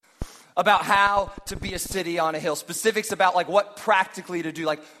about how to be a city on a hill, specifics about like what practically to do,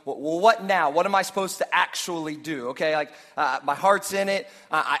 like, well, what now? What am I supposed to actually do? Okay, like my heart's in it.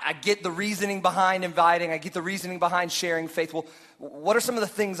 I get the reasoning behind inviting. I get the reasoning behind sharing faith. Well, what are some of the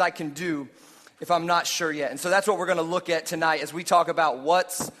things I can do if I'm not sure yet? And so that's what we're going to look at tonight as we talk about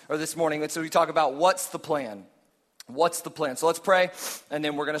this morning, so we talk about what's the plan. What's the plan? So let's pray, and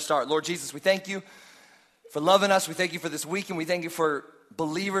then we're going to start. Lord Jesus, we thank you for loving us. We thank you for this week, and we thank you for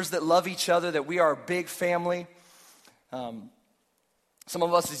believers that love each other, that we are a big family. Some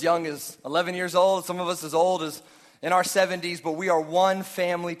of us as young as 11 years old, some of us as old as in our 70s, but we are one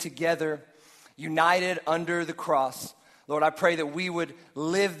family together, united under the cross. Lord, I pray that we would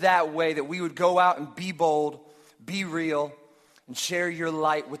live that way, that we would go out and be bold, be real, and share your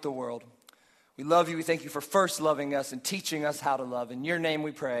light with the world. We love you. We thank you for first loving us and teaching us how to love. In your name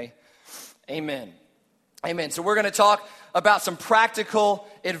we pray. Amen. Amen. So we're going to talk about some practical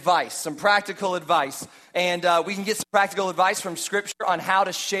advice, And we can get some practical advice from Scripture on how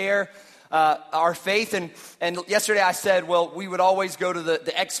to share our faith. And yesterday I said, well, we would always go to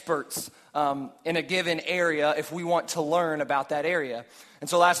the experts in a given area if we want to learn about that area. And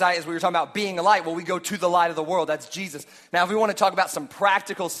so last night as we were talking about being a light, well, we go to the light of the world. That's Jesus. Now, if we want to talk about some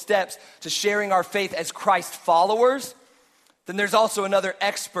practical steps to sharing our faith as Christ followers, then there's also another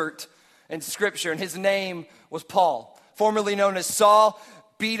expert in Scripture, and his name was Paul, formerly known as Saul,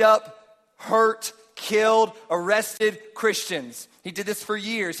 beat up, hurt, killed, arrested Christians. He did this for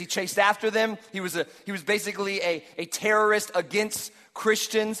years. He chased after them. He was basically a terrorist against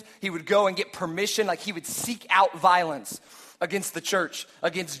Christians. He would go and get permission, like he would seek out violence against the church,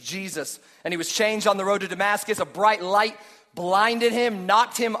 against Jesus. And he was changed on the road to Damascus. A bright light blinded him,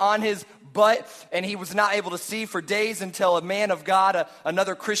 knocked him on his butt, and he was not able to see for days until a man of God,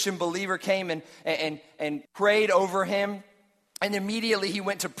 another Christian believer, came and prayed over him. And immediately he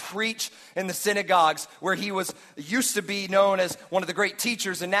went to preach in the synagogues where he used to be known as one of the great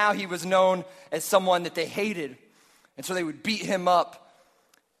teachers, and now he was known as someone that they hated. And so they would beat him up,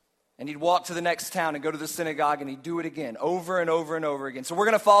 and he'd walk to the next town and go to the synagogue, and he'd do it again, over and over and over again. So we're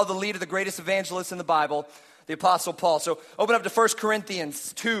going to follow the lead of the greatest evangelist in the Bible, the Apostle Paul. So open up to 1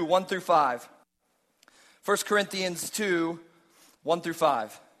 Corinthians 2, 1 through 5. 1 Corinthians 2, 1 through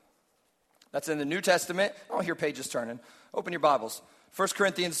 5. That's in the New Testament. I don't hear pages turning. Open your Bibles. 1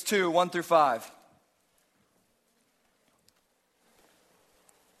 Corinthians 2, 1 through 5.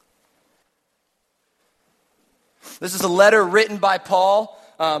 This is a letter written by Paul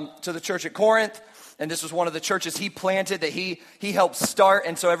to the church at Corinth. And this was one of the churches he planted that he helped start.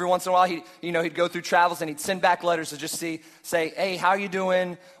 And so every once in a while, he'd go through travels and he'd send back letters to just say, hey, how you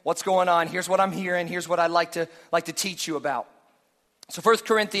doing? What's going on? Here's what I'm hearing. Here's what I'd like to teach you about. So 1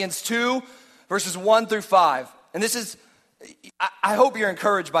 Corinthians 2, verses 1 through 5. And this is, I hope you're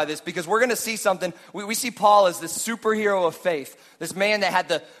encouraged by this, because we're going to see something. We see Paul as this superhero of faith, this man that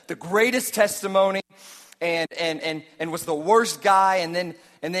had the greatest testimony and was the worst guy, and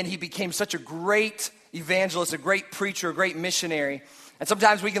then he became such a great evangelist, a great preacher, a great missionary. And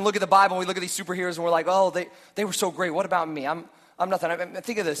sometimes we can look at the Bible and we look at these superheroes and we're like, oh, they were so great. What about me? I'm nothing.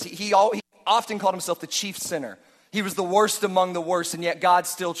 Think of this. He often called himself the chief sinner. He was the worst among the worst, and yet God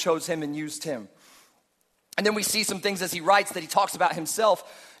still chose him and used him. And then we see some things as he writes that he talks about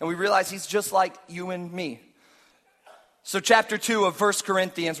himself, and we realize he's just like you and me. So chapter 2 of 1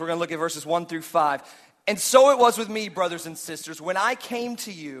 Corinthians, we're going to look at verses 1 through 5. And so it was with me, brothers and sisters. When I came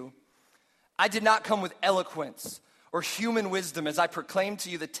to you, I did not come with eloquence or human wisdom as I proclaimed to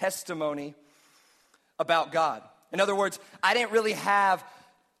you the testimony about God. In other words, I didn't really have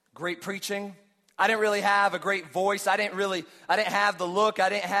great preaching. I didn't really have a great voice. I didn't have the look. I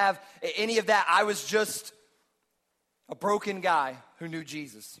didn't have any of that. I was just a broken guy who knew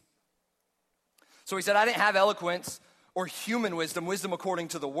Jesus. So he said, I didn't have eloquence or human wisdom according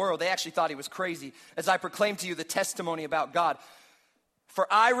to the world. They actually thought he was crazy, as I proclaimed to you the testimony about God. For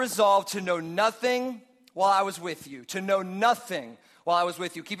I resolved to know nothing while I was with you, Keep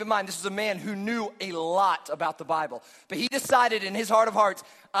in mind, this was a man who knew a lot about the Bible. But he decided in his heart of hearts,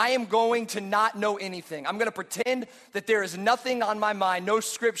 I am going to not know anything. I'm going to pretend that there is nothing on my mind, no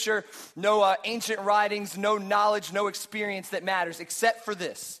scripture, no ancient writings, no knowledge, no experience that matters except for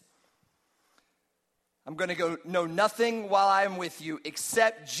this. I'm going to go know nothing while I am with you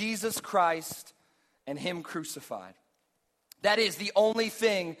except Jesus Christ and him crucified. That is the only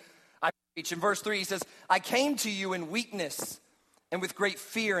thing I preach. In verse 3, he says, I came to you in weakness and with great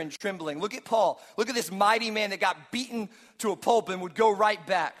fear and trembling. Look at Paul. Look at this mighty man that got beaten to a pulp and would go right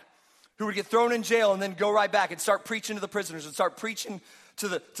back, who would get thrown in jail and then go right back and start preaching to the prisoners and start preaching to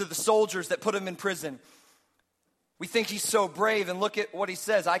the soldiers that put him in prison. We think he's so brave, and look at what he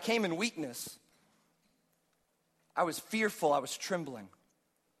says. I came in weakness. I was fearful, I was trembling.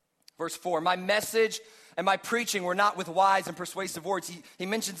 Verse 4, my message and my preaching were not with wise and persuasive words. He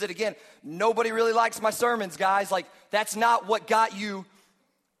mentions it again. Nobody really likes my sermons, guys. Like, that's not what got you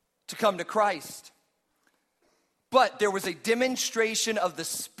to come to Christ. But there was a demonstration of the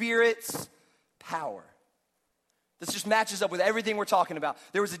Spirit's power. This just matches up with everything we're talking about.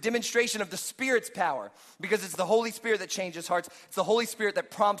 There was a demonstration of the Spirit's power because it's the Holy Spirit that changes hearts. It's the Holy Spirit that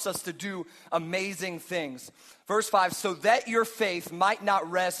prompts us to do amazing things. Verse 5, so that your faith might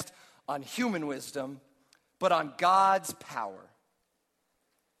not rest on human wisdom, but on God's power.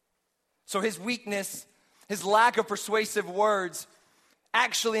 So his weakness, his lack of persuasive words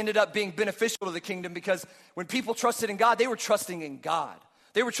actually ended up being beneficial to the kingdom because when people trusted in God, they were trusting in God.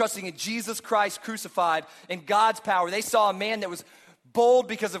 They were trusting in Jesus Christ crucified and God's power. They saw a man that was bold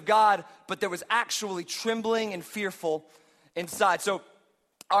because of God, but that was actually trembling and fearful inside. So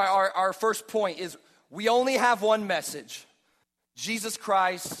our first point is we only have one message, Jesus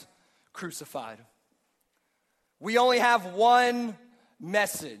Christ crucified. We only have one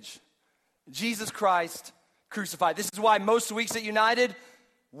message, Jesus Christ crucified. This is why most weeks at United,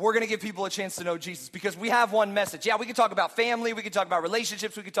 we're going to give people a chance to know Jesus because we have one message. Yeah, we can talk about family, we can talk about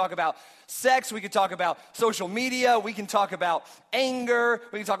relationships, we can talk about sex, we can talk about social media, we can talk about anger,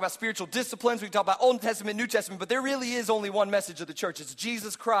 we can talk about spiritual disciplines, we can talk about Old Testament, New Testament, but there really is only one message of the church. It's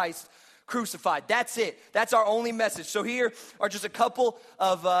Jesus Christ crucified. That's it. That's our only message. So here are just a couple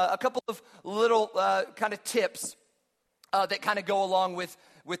of little kind of tips that kind of go along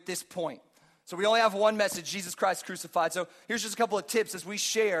with this point. So we only have one message, Jesus Christ crucified. So here's just a couple of tips as we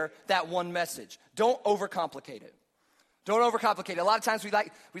share that one message. Don't overcomplicate it. Don't overcomplicate it. A lot of times we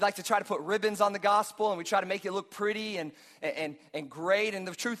like to try to put ribbons on the gospel and we try to make it look pretty and great. And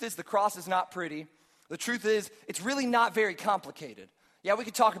the truth is the cross is not pretty. The truth is it's really not very complicated. Yeah, we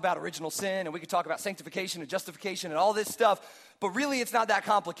could talk about original sin and we could talk about sanctification and justification and all this stuff, but really it's not that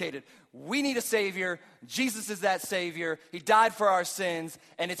complicated. We need a Savior. Jesus is that Savior. He died for our sins,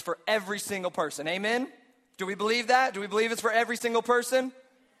 and it's for every single person. Amen? Do we believe that? Do we believe it's for every single person?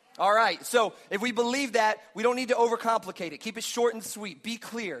 All right, so if we believe that, we don't need to overcomplicate it. Keep it short and sweet. Be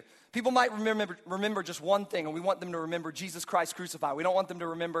clear. People might remember just one thing, and we want them to remember Jesus Christ crucified. We don't want them to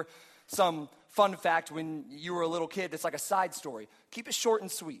remember some fun fact when you were a little kid that's like a side story. Keep it short and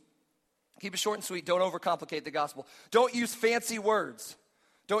sweet. Keep it short and sweet. Don't overcomplicate the gospel. Don't use fancy words.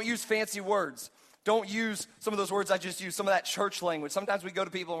 Don't use fancy words. Don't use some of those words I just used, some of that church language. Sometimes we go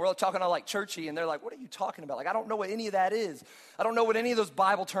to people and we're talking all like churchy, and they're like, what are you talking about? Like, I don't know what any of that is. I don't know what any of those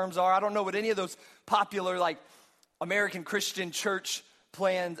Bible terms are. I don't know what any of those popular, like, American Christian church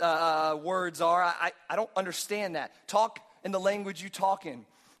planned words are. I don't understand that. Talk in the language you talk in.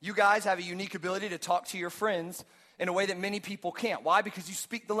 You guys have a unique ability to talk to your friends in a way that many people can't. Why? Because you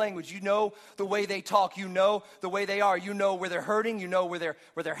speak the language. You know the way they talk. You know the way they are. You know where they're hurting. You know where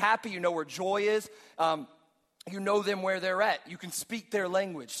they're happy. You know where joy is. You know them where they're at. You can speak their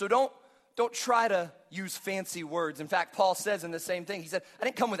language. So don't try to use fancy words. In fact, Paul says in the same thing. He said, I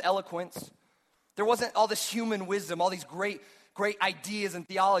didn't come with eloquence. There wasn't all this human wisdom, all these great ideas and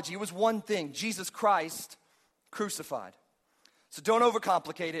theology. It was one thing, Jesus Christ crucified. So don't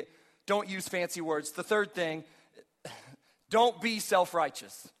overcomplicate it. Don't use fancy words. The third thing, don't be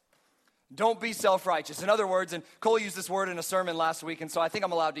self-righteous. Don't be self-righteous. In other words, and Cole used this word in a sermon last week, and so I think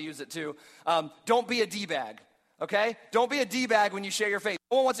I'm allowed to use it too. Don't be a D-bag, okay? Don't be a D-bag when you share your faith.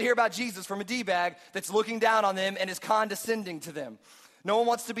 No one wants to hear about Jesus from a D-bag that's looking down on them and is condescending to them. No one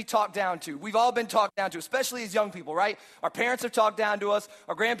wants to be talked down to. We've all been talked down to, especially as young people, right? Our parents have talked down to us.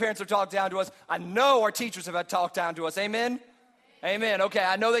 Our grandparents have talked down to us. I know our teachers have talked down to us. Amen? Amen. Okay,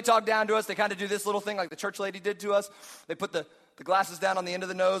 I know they talk down to us. They kind of do this little thing like the church lady did to us. They put the glasses down on the end of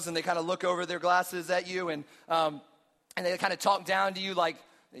the nose, and they kind of look over their glasses at you, and they kind of talk down to you like,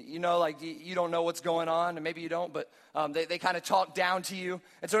 you know, like you don't know what's going on, and maybe you don't, but they kind of talk down to you.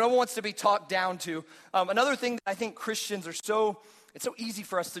 And so no one wants to be talked down to. Another thing that I think Christians are it's so easy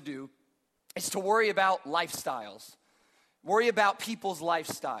for us to do is to worry about lifestyles. Worry about people's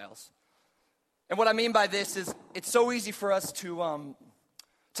lifestyles. And what I mean by this is it's so easy for us to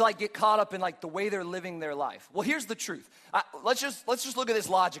like get caught up in like the way they're living their life. Well, here's the truth. Let's just look at this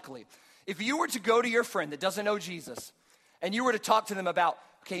logically. If you were to go to your friend that doesn't know Jesus and you were to talk to them about,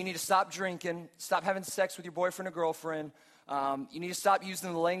 okay, you need to stop drinking, stop having sex with your boyfriend or girlfriend, you need to stop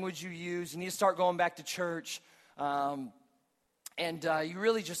using the language you use, you need to start going back to church, and you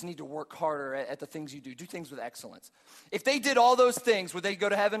really just need to work harder at the things you do. Do things with excellence. If they did all those things, would they go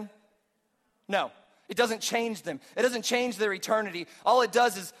to heaven? No. It doesn't change them. It doesn't change their eternity. All it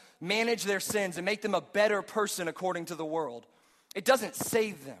does is manage their sins and make them a better person according to the world. It doesn't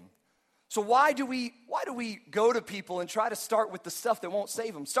save them. So why do we go to people and try to start with the stuff that won't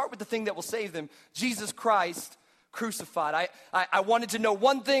save them? Start with the thing that will save them, Jesus Christ crucified. I wanted to know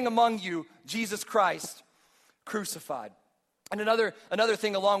one thing among you, Jesus Christ crucified. And another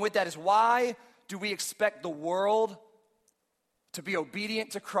thing along with that is, why do we expect the world to be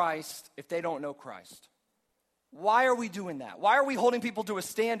obedient to Christ if they don't know Christ? Why are we doing that? Why are we holding people to a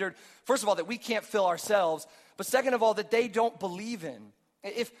standard, first of all, that we can't fill ourselves, but second of all, that they don't believe in?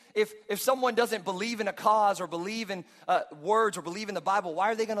 If someone doesn't believe in a cause or believe in words or believe in the Bible, why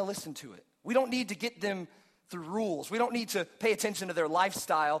are they going to listen to it? We don't need to get them through rules. We don't need to pay attention to their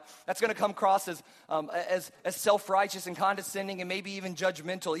lifestyle. That's going to come across as self-righteous and condescending and maybe even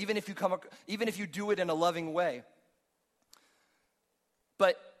judgmental, even if you do it in a loving way.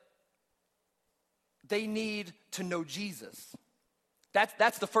 But they need to know Jesus.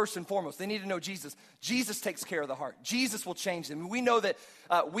 That's the first and foremost. They need to know Jesus. Jesus takes care of the heart. Jesus will change them. We know that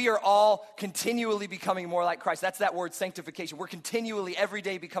we are all continually becoming more like Christ. That's that word, sanctification. We're continually, every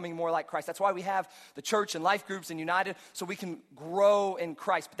day, becoming more like Christ. That's why we have the church and life groups and United, so we can grow in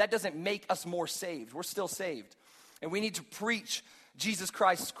Christ. But that doesn't make us more saved. We're still saved. And we need to preach Jesus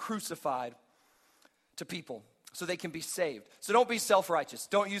Christ crucified to people so they can be saved. So don't be self-righteous.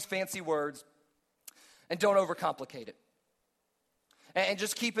 Don't use fancy words. And don't overcomplicate it. And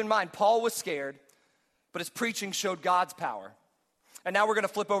just keep in mind, Paul was scared, but his preaching showed God's power. And now we're going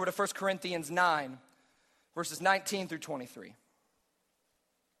to flip over to 1 Corinthians 9, verses 19 through 23.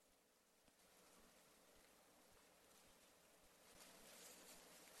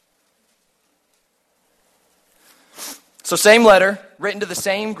 So same letter, written to the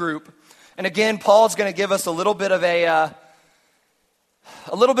same group. And again, Paul's going to give us a little bit of a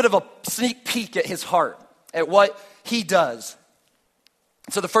sneak peek at his heart, at what he does.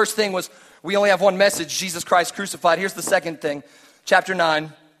 So the first thing was, we only have one message, Jesus Christ crucified. Here's the second thing, chapter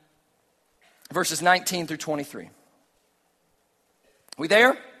 9, verses 19 through 23. We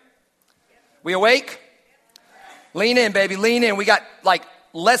there? We awake? Lean in, baby, lean in. We got like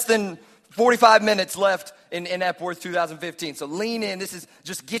less than 45 minutes left in Epworth 2015. So lean in. This is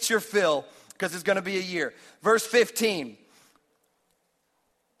just get your fill, because it's going to be a year. Verse 15.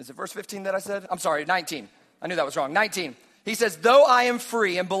 Is it verse 15 that I said? I'm sorry, 19. I knew that was wrong. 19. He says, though I am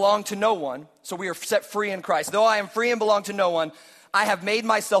free and belong to no one, so we are set free in Christ. Though I am free and belong to no one, I have made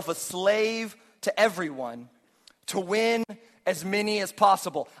myself a slave to everyone to win as many as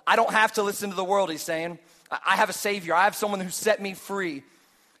possible. I don't have to listen to the world, he's saying. I have a Savior. I have someone who set me free.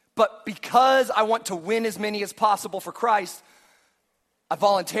 But because I want to win as many as possible for Christ, I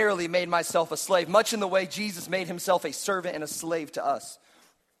voluntarily made myself a slave, much in the way Jesus made himself a servant and a slave to us.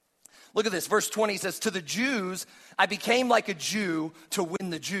 Look at this, verse 20 says, to the Jews, I became like a Jew to win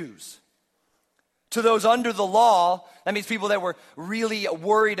the Jews. To those under the law, that means people that were really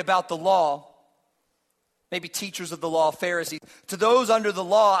worried about the law, maybe teachers of the law, Pharisees. To those under the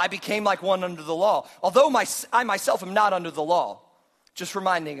law, I became like one under the law. Although I myself am not under the law, just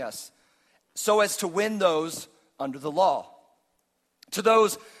reminding us, so as to win those under the law. To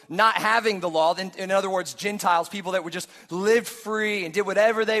those not having the law, in other words, Gentiles, people that were just lived free and did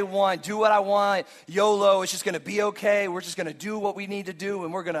whatever they want, do what I want, YOLO, it's just going to be okay. We're just going to do what we need to do,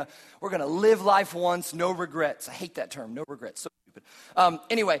 and we're going to live life once, no regrets. I hate that term, no regrets, so stupid.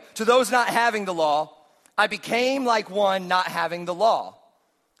 Anyway, to those not having the law, I became like one not having the law.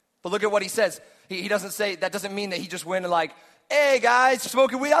 But look at what he says. He doesn't say, that doesn't mean that he just went and like, hey guys,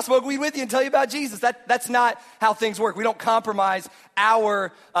 smoking weed, I'll smoke weed with you and tell you about Jesus. That's not how things work. We don't compromise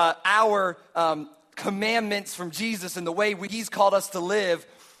our commandments from Jesus and the way he's called us to live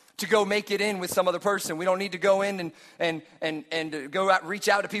to go make it in with some other person. We don't need to go in and go out, reach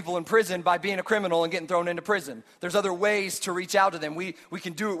out to people in prison by being a criminal and getting thrown into prison. There's other ways to reach out to them. We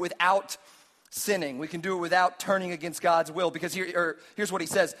can do it without sinning. We can do it without turning against God's will, because here's what he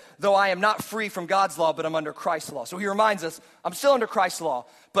says, though I am not free from God's law, but I'm under Christ's law. So he reminds us, I'm still under Christ's law,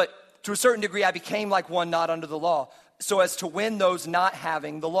 but to a certain degree I became like one not under the law, so as to win those not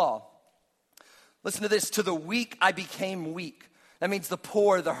having the law. Listen to this, to the weak I became weak. That means the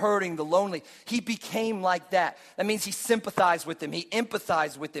poor, the hurting, the lonely. He became like that. That means he sympathized with them. He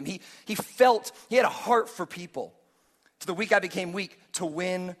empathized with them. He had a heart for people. To the weak I became weak, to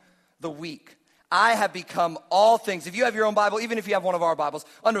win the weak. I have become all things. If you have your own Bible, even if you have one of our Bibles,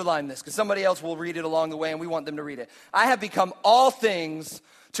 underline this, because somebody else will read it along the way and we want them to read it. I have become all things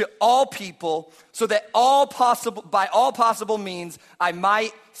to all people, so that by all possible means I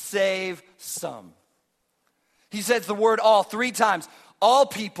might save some. He says the word all 3 times. All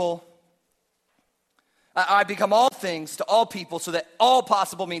people, I become all things to all people so that all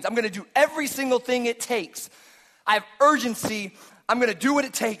possible means I'm going to do every single thing it takes. I have urgency. I'm going to do what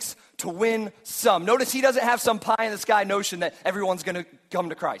it takes to win some. Notice he doesn't have some pie in the sky notion that everyone's going to come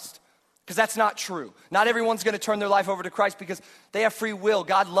to Christ, because that's not true. Not everyone's going to turn their life over to Christ because they have free will.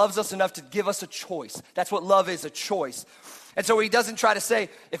 God loves us enough to give us a choice. That's what love is, a choice. And so he doesn't try to say,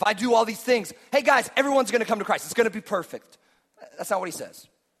 if I do all these things, hey guys, everyone's going to come to Christ. It's going to be perfect. That's not what he says.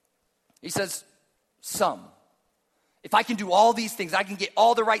 He says, some. If I can do all these things, I can get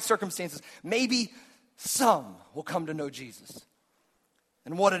all the right circumstances, maybe some will come to know Jesus.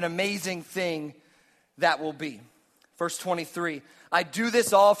 And what an amazing thing that will be. Verse 23, I do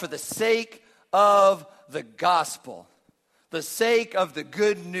this all for the sake of the gospel. The sake of the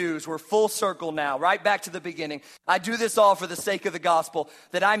good news. We're full circle now, right back to the beginning. I do this all for the sake of the gospel,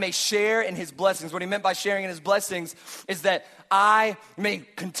 that I may share in his blessings. What he meant by sharing in his blessings is that I may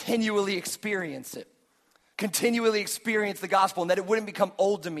continually experience it. Continually experience the gospel, and that it wouldn't become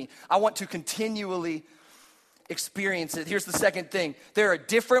old to me. I want to continually experience it. Here's the second thing. There are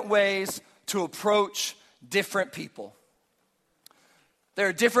different ways to approach different people. There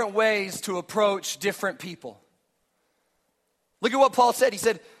are different ways to approach different people. Look at what Paul said. He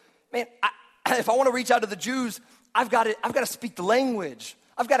said, man, if I want to reach out to the Jews, I've got to speak the language.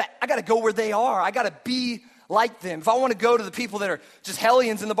 I got to go where they are. I got to be like them. If I want to go to the people that are just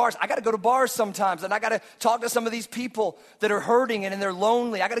hellions in the bars, I got to go to bars sometimes, and I got to talk to some of these people that are hurting and they're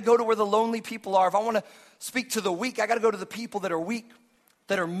lonely. I got to go to where the lonely people are. If I want to speak to the weak, I got to go to the people that are weak,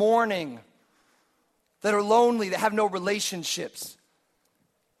 that are mourning, that are lonely, that have no relationships.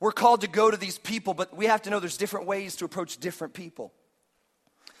 We're called to go to these people, but we have to know there's different ways to approach different people.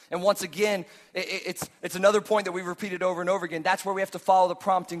 And once again, it's another point that we've repeated over and over again. That's where we have to follow the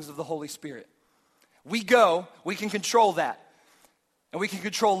promptings of the Holy Spirit. We can control that. And we can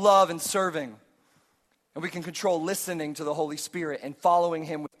control love and serving. And we can control listening to the Holy Spirit and following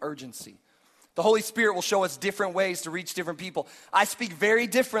him with urgency. The Holy Spirit will show us different ways to reach different people. I speak very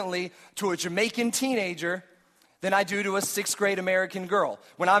differently to a Jamaican teenager than I do to a 6th grade American girl.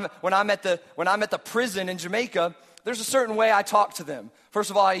 When I'm at the prison in Jamaica, there's a certain way I talk to them. First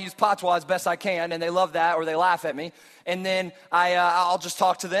of all, I use patois as best I can, and they love that, or they laugh at me. And then I'll just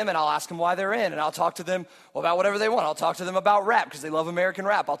talk to them, and I'll ask them why they're in, and I'll talk to them about whatever they want. I'll talk to them about rap, because they love American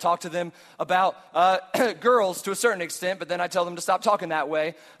rap. I'll talk to them about girls to a certain extent, but then I tell them to stop talking that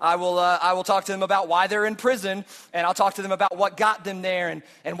way. I will talk to them about why they're in prison, and I'll talk to them about what got them there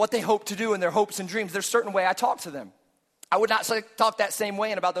and what they hope to do and their hopes and dreams. There's a certain way I talk to them. I would not talk that same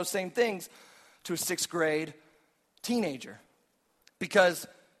way and about those same things to a 6th grade teenager, because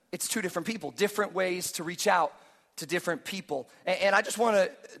it's two different people, different ways to reach out to different people. And I just want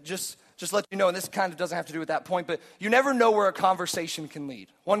to just let you know, and this kind of doesn't have to do with that point, but you never know where a conversation can lead.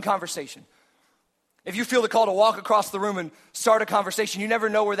 One conversation. If you feel the call to walk across the room and start a conversation, you never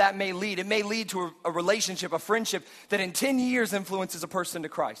know where that may lead. It may lead to a relationship, a friendship that in 10 years influences a person to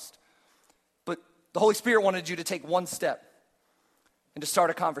Christ. But the Holy Spirit wanted you to take one step and to start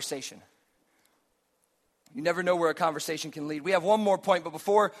a conversation. You never know where a conversation can lead. We have one more point, but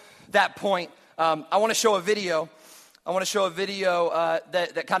before that point, I want to show a video. I want to show a video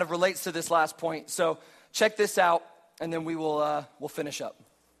that kind of relates to this last point. So check this out, and then we'll finish up.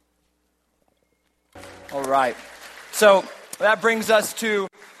 All right. So that brings us to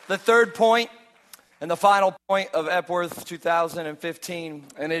the third point and the final point of Epworth 2015,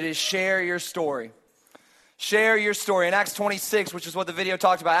 and it is share your story. Share your story. In Acts 26, which is what the video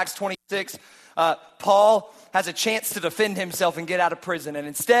talked about, Acts 26, Paul has a chance to defend himself and get out of prison. And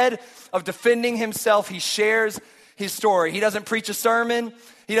instead of defending himself, he shares his story. He doesn't preach a sermon.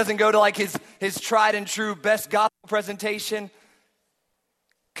 He doesn't go to like his tried and true best gospel presentation,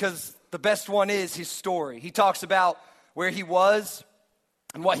 because the best one is his story. He talks about where he was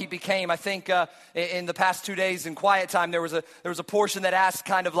and what he became. I think in the past 2 days in quiet time, there was a portion that asked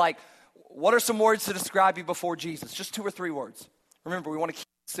kind of like, what are some words to describe you before Jesus? Just 2 or 3 words. Remember, we want to keep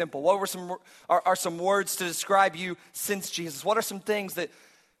it simple. What are some words to describe you since Jesus? What are some things that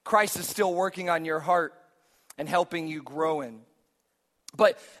Christ is still working on your heart and helping you grow in?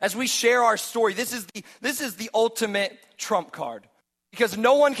 But as we share our story, this is the ultimate trump card, because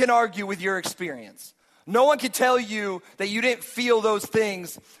no one can argue with your experience. No one can tell you that you didn't feel those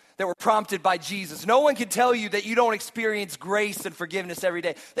things that were prompted by Jesus. No one can tell you that you don't experience grace and forgiveness every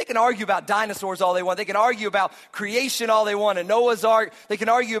day. They can argue about dinosaurs all they want. They can argue about creation all they want and Noah's Ark. They can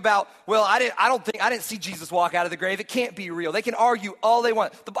argue about, well, I didn't see Jesus walk out of the grave. It can't be real. They can argue all they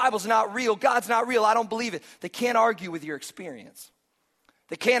want. The Bible's not real. God's not real. I don't believe it. They can't argue with your experience.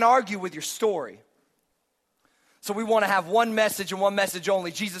 They can't argue with your story. So So we want to have one message and one message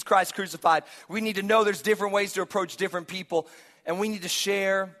only, Jesus Christ crucified. We need to know there's different ways to approach different people, and we need to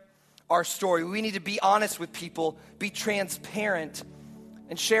share our story. We need to be honest with people, be transparent,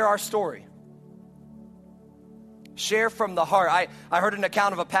 and share our story. Share from the heart. I heard an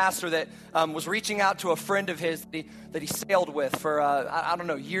account of a pastor that was reaching out to a friend of his that he sailed with for, I don't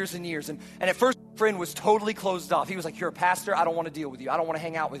know, years and years. And at first, the friend was totally closed off. He was like, you're a pastor? I don't want to deal with you. I don't want to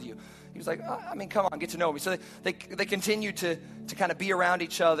hang out with you. He was like, I mean, come on, get to know me. So they continued to kind of be around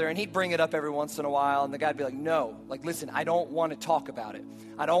each other, and he'd bring it up every once in a while, and the guy'd be like, no, like, listen, I don't want to talk about it.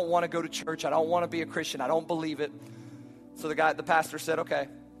 I don't want to go to church. I don't want to be a Christian. I don't believe it. So the pastor said, okay,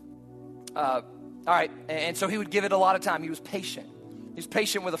 all right. And so he would give it a lot of time. He was patient. He was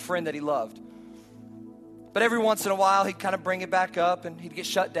patient with a friend that he loved. But every once in a while, he'd kind of bring it back up, and he'd get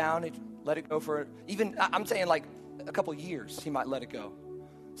shut down. He'd let it go for even, I'm saying like a couple years, he might let it go.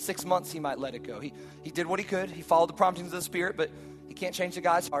 6 months, he might let it go. He did what he could. He followed the promptings of the Spirit, but he can't change the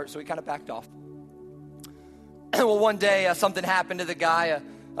guy's heart, so he kind of backed off. Well, one day, something happened to the guy.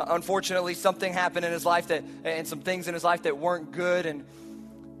 Unfortunately, something happened in his life and some things in his life that weren't good, and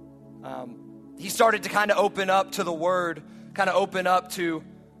he started to kind of open up to the Word, kind of open up to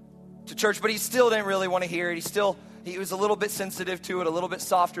church, but he still didn't really want to hear it. He was a little bit sensitive to it, a little bit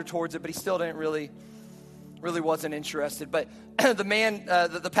softer towards it, but he still didn't really wasn't interested. But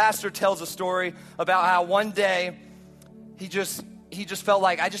the pastor tells a story about how one day he just felt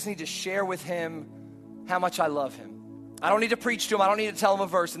like, I just need to share with him how much I love him. I don't need to preach to him. I don't need to tell him a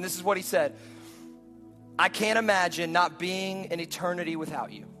verse. And this is what he said: I can't imagine not being in eternity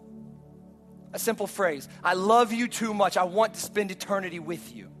without you. A simple phrase. I love you too much. I want to spend eternity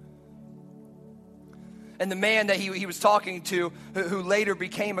with you. And the man that he was talking to, who later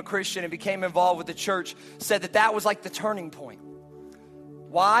became a Christian and became involved with the church, said that was like the turning point.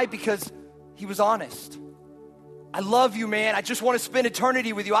 Why? Because he was honest. I love you, man. I just want to spend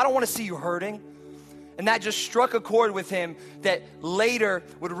eternity with you. I don't want to see you hurting. And that just struck a chord with him that later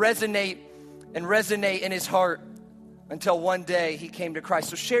would resonate in his heart until one day he came to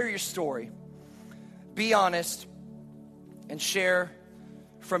Christ. So share your story. Be honest and share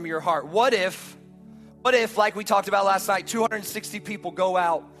from your heart. What if, like we talked about last night, 260 people go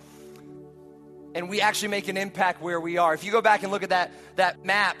out and we actually make an impact where we are? If you go back and look at that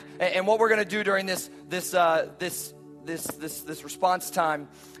map, and what we're going to do during this response time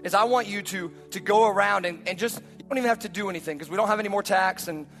is I want you to go around and just, you don't even have to do anything because we don't have any more tacks,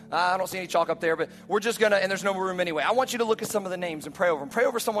 and I don't see any chalk up there, but we're just going to, and there's no room anyway. I want you to look at some of the names and pray over them. Pray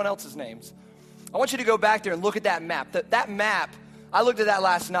over someone else's names. I want you to go back there and look at that map. That map, I looked at that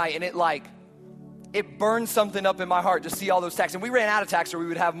last night, and it burned something up in my heart to see all those tacks. And we ran out of tacks, or we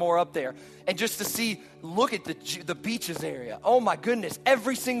would have more up there. And just to see, look at the beaches area. Oh my goodness,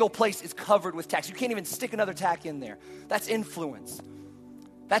 every single place is covered with tacks. You can't even stick another tack in there. That's influence.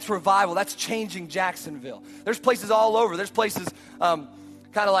 That's revival. That's changing Jacksonville. There's places all over. There's places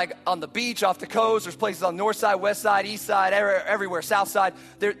kind of like on the beach, off the coast. There's places on the north side, west side, east side, everywhere, south side.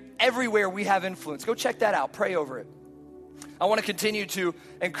 Everywhere we have influence. Go check that out. Pray over it. I want to continue to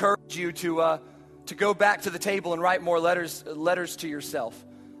encourage you to go back to the table and write more letters to yourself.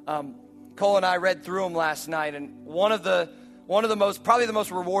 Cole and I read through them last night, and one of the probably the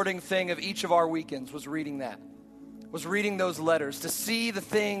most rewarding thing of each of our weekends was reading those letters, to see the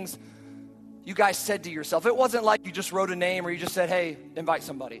things you guys said to yourself. It wasn't like you just wrote a name or you just said, hey, invite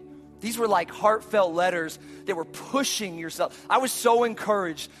somebody. These were like heartfelt letters that were pushing yourself. I was so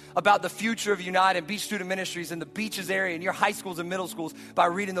encouraged about the future of United Beach Student Ministries in the beaches area and your high schools and middle schools by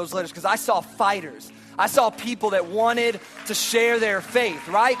reading those letters, because I saw fighters. I saw people that wanted to share their faith,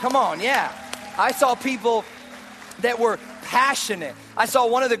 right? Come on, yeah. I saw people that were passionate. I saw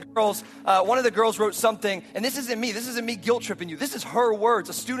one of the girls wrote something, and this isn't me guilt tripping you. This is her words,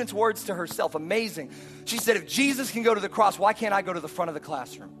 a student's words to herself. Amazing. She said, if Jesus can go to the cross, why can't I go to the front of the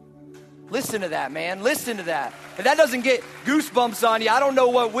classroom? Listen to that, man. Listen to that. If that doesn't get goosebumps on you, I don't know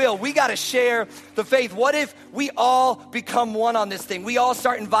what will. We got to share the faith. What if we all become one on this thing? We all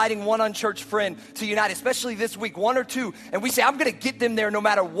start inviting one unchurched friend to United, especially this week, one or two, and we say, I'm going to get them there no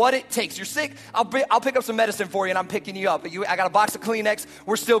matter what it takes. You're sick? I'll pick up some medicine for you, and I'm picking you up. I got a box of Kleenex.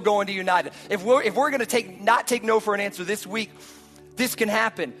 We're still going to United. If we're going to not take no for an answer this week, this can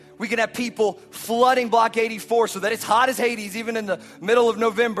happen. We can have people flooding Block 84 so that it's hot as Hades even in the middle of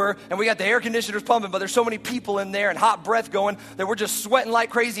November, and we got the air conditioners pumping, but there's so many people in there and hot breath going that we're just sweating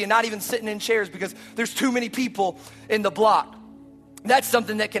like crazy and not even sitting in chairs because there's too many people in the block. That's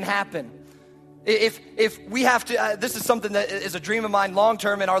something that can happen. If we have to, this is something that is a dream of mine long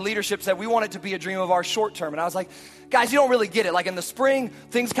term, and our leadership said we want it to be a dream of ours short term. And I was like, guys, you don't really get it. Like in the spring,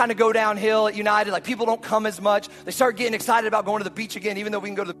 things kind of go downhill at United. Like people don't come as much. They start getting excited about going to the beach again, even though we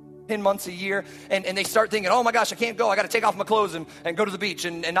can go to the 10 months a year. And they start thinking, oh my gosh, I can't go. I got to take off my clothes and go to the beach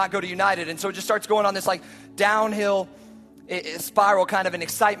and not go to United. And so it just starts going on this like downhill spiral kind of an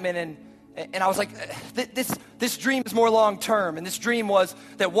excitement. And I was like, this dream is more long term. And this dream was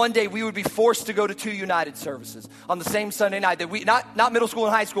that one day we would be forced to go to 2 United services on the same Sunday night. That we not middle school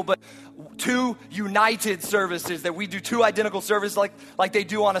and high school, but 2 United services. That we do 2 identical services like they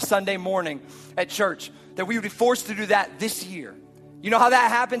do on a Sunday morning at church. That we would be forced to do that this year. You know how that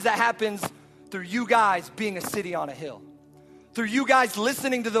happens? That happens through you guys being a city on a hill. Through you guys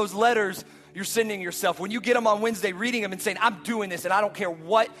listening to those letters you're sending yourself. When you get them on Wednesday, reading them and saying, I'm doing this and I don't care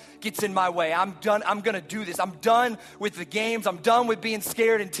what gets in my way. I'm done. I'm going to do this. I'm done with the games. I'm done with being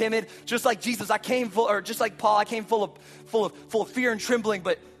scared and timid. Just like Jesus, just like Paul, I came full of fear and trembling,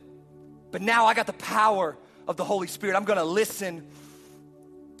 but now I got the power of the Holy Spirit. I'm going to listen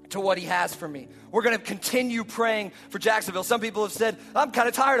to what he has for me. We're going to continue praying for Jacksonville. Some people have said, I'm kind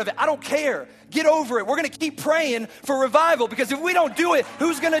of tired of it. I don't care. Get over it. We're going to keep praying for revival, because if we don't do it,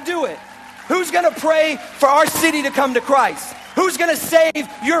 who's going to do it? Who's going to pray for our city to come to Christ? Who's going to save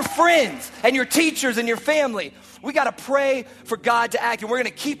your friends and your teachers and your family? We got to pray for God to act, and we're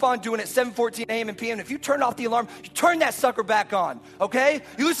going to keep on doing it 7:14 a.m. and p.m. If you turn off the alarm, you turn that sucker back on, okay?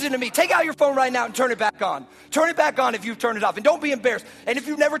 You listen to me. Take out your phone right now and turn it back on. Turn it back on if you've turned it off, and don't be embarrassed. And if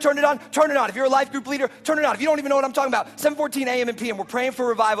you've never turned it on, turn it on. If you're a life group leader, turn it on. If you don't even know what I'm talking about, 7:14 a.m. and p.m. We're praying for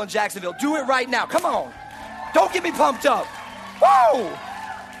revival in Jacksonville. Do it right now. Come on. Don't get me pumped up. Whoa!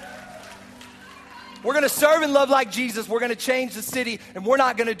 We're going to serve and love like Jesus. We're going to change the city, and we're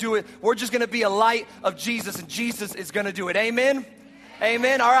not going to do it. We're just going to be a light of Jesus, and Jesus is going to do it. Amen?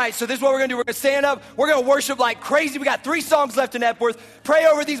 Amen. All right, so this is what we're going to do. We're going to stand up. We're going to worship like crazy. We got 3 songs left in Epworth. Pray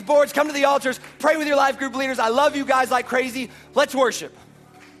over these boards. Come to the altars. Pray with your life group leaders. I love you guys like crazy. Let's worship.